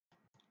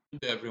Good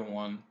day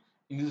everyone.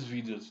 In this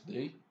video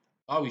today,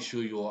 I will show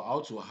you how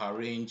to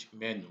arrange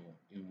menu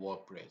in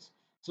WordPress.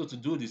 So to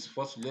do this,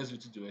 first let's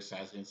visit the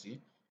website and see.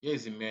 Here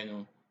is the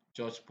menu,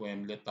 church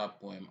poem, letter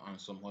poem,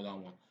 and some other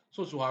one.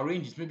 So to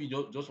arrange it, maybe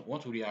you just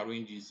want to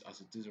rearrange it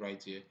as it is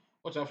right here.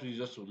 What you have to do is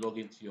just to log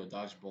into your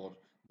dashboard,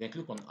 then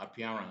click on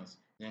appearance,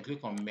 then click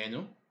on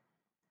menu.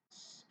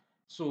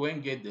 So when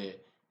you get there,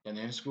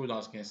 then scroll down,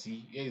 as you can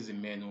see, here is the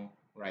menu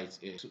right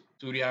here. So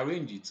to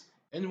rearrange it,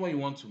 anyone you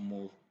want to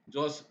move,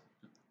 just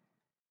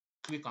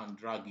click and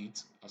drag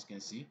it, as you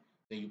can see,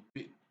 then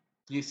you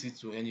place it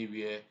to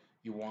anywhere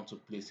you want to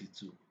place it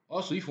to.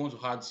 Also, if you want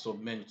to add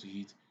submenu to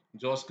it,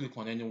 just click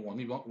on anyone.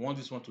 If you want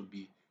this one to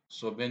be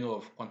submenu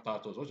of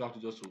contact us, what you have to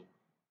do just to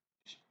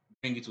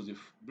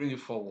bring it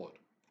forward.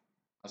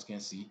 As you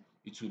can see,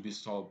 it will be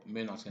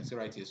submenu. As you can see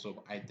right here, sub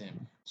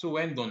item. So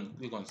when done,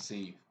 click on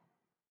save.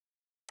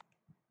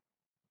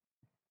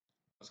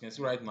 As you can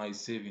see right now, it's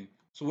saving.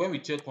 So when we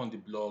check on the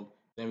blog,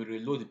 then we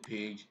reload the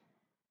page.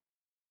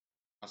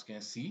 As you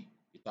can see,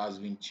 it has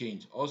been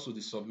changed. Also,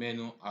 the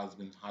submenu has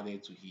been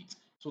added to it.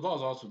 So that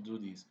was how to do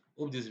this.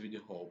 Hope this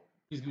video helped.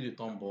 Please give it a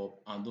thumb up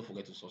and don't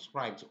forget to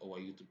subscribe to our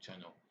YouTube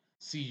channel.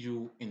 See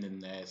you in the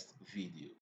next video.